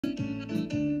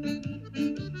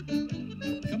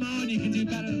can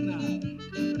do better than that.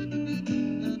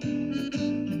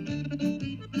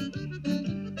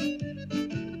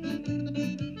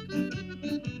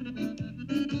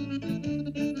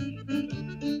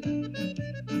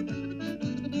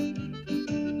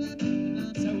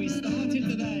 So we started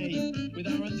today with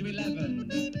our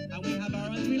under-11s, and we have our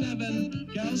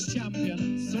under-11 girls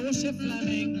champion, Saoirse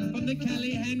Fleming from the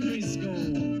Kelly Henry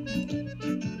School.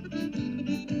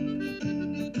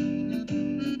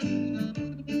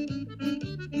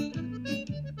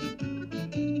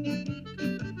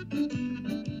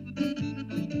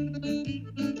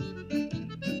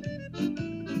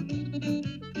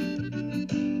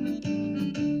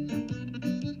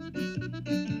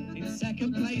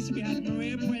 Second place we had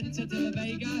Maria Puente de la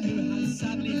Vega, who has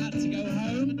sadly had to go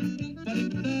home. But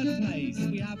in third place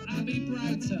we have Abby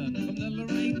Broughton from the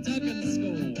Lorraine Duggan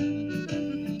School.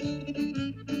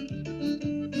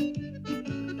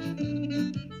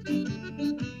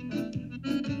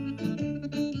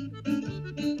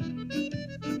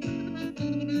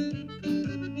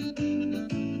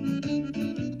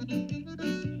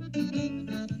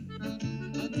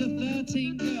 Under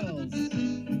 13 girls.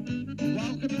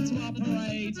 Welcome into our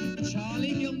parade,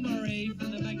 Charlie Gilmurray from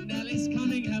the McNellis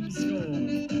Cunningham School.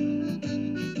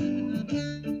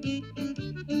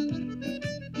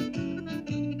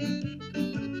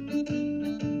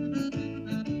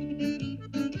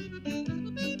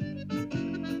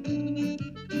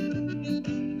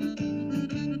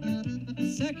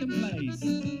 Second place.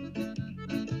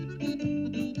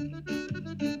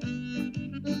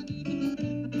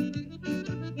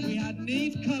 We had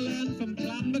Neve Cullen from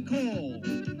Clan McCall.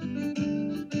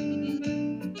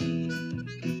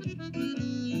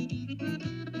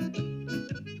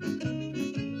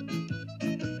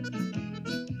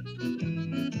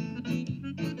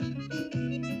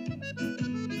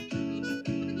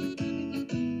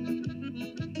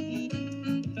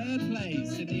 Third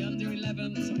place in the under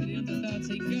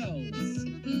 13 girls,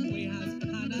 we had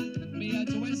Hanna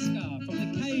Mioduszewska from the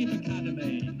Cave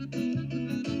Academy.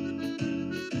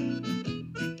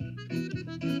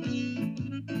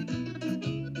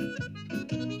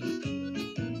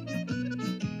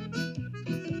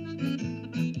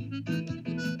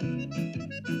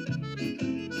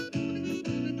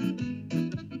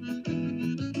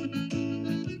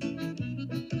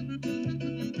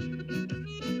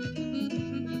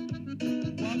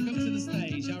 Welcome to the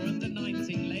stage, our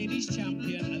under-19 ladies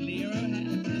champion, Aaliyah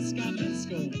O'Hare from the Scanlon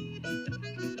School.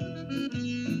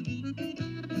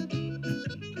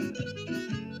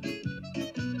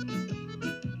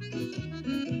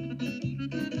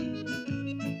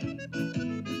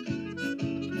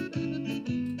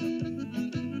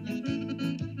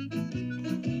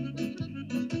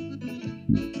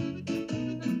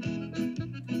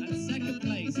 And second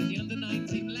place in the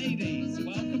under-19 ladies,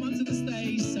 welcome onto the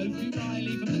stage, Sophie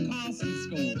Riley from the Carson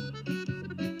School.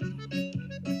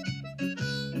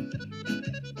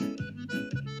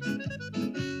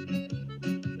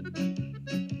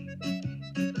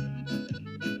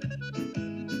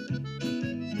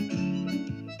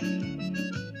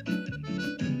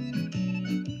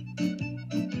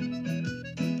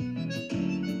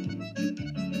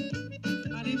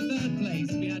 And in third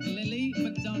place, we had Lily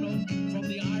McDonald from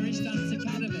the Irish Dance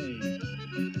Academy.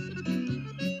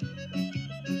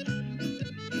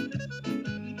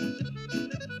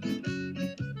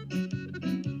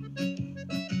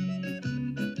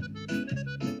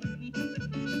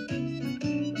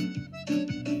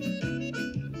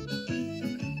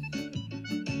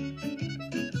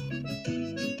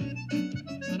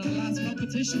 And our last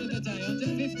competition of the day, under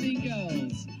 15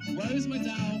 girls, Rose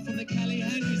McDowell from the Kelly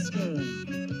Henry School.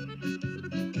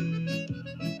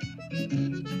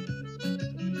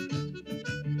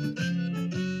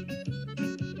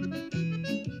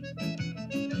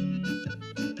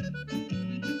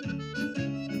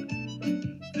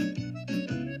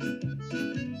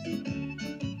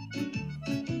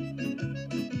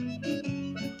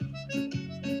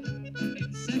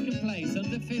 In second place,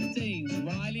 under 15s,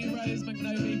 Riley Rose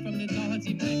McNovey from the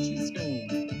Doherty Petrie School.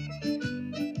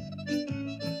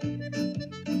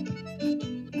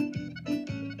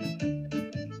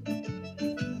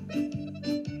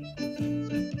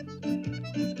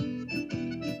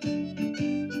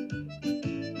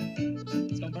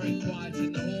 It's gone very quiet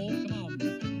in the hall, come on.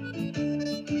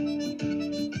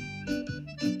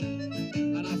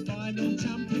 And our final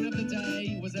champion of the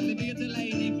day was Olivia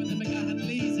Delaney from the McGahan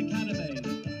Lees Academy.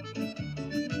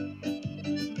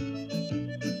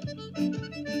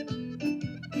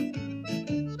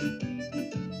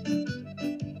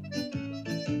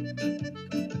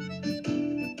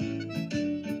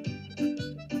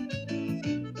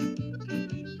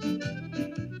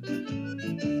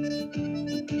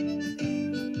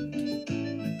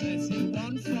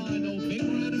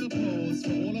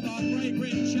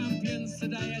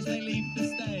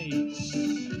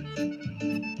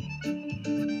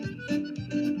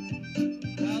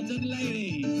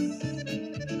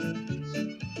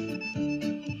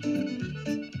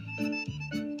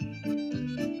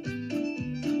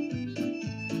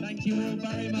 all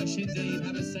very much indeed.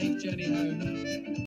 Have a safe journey home.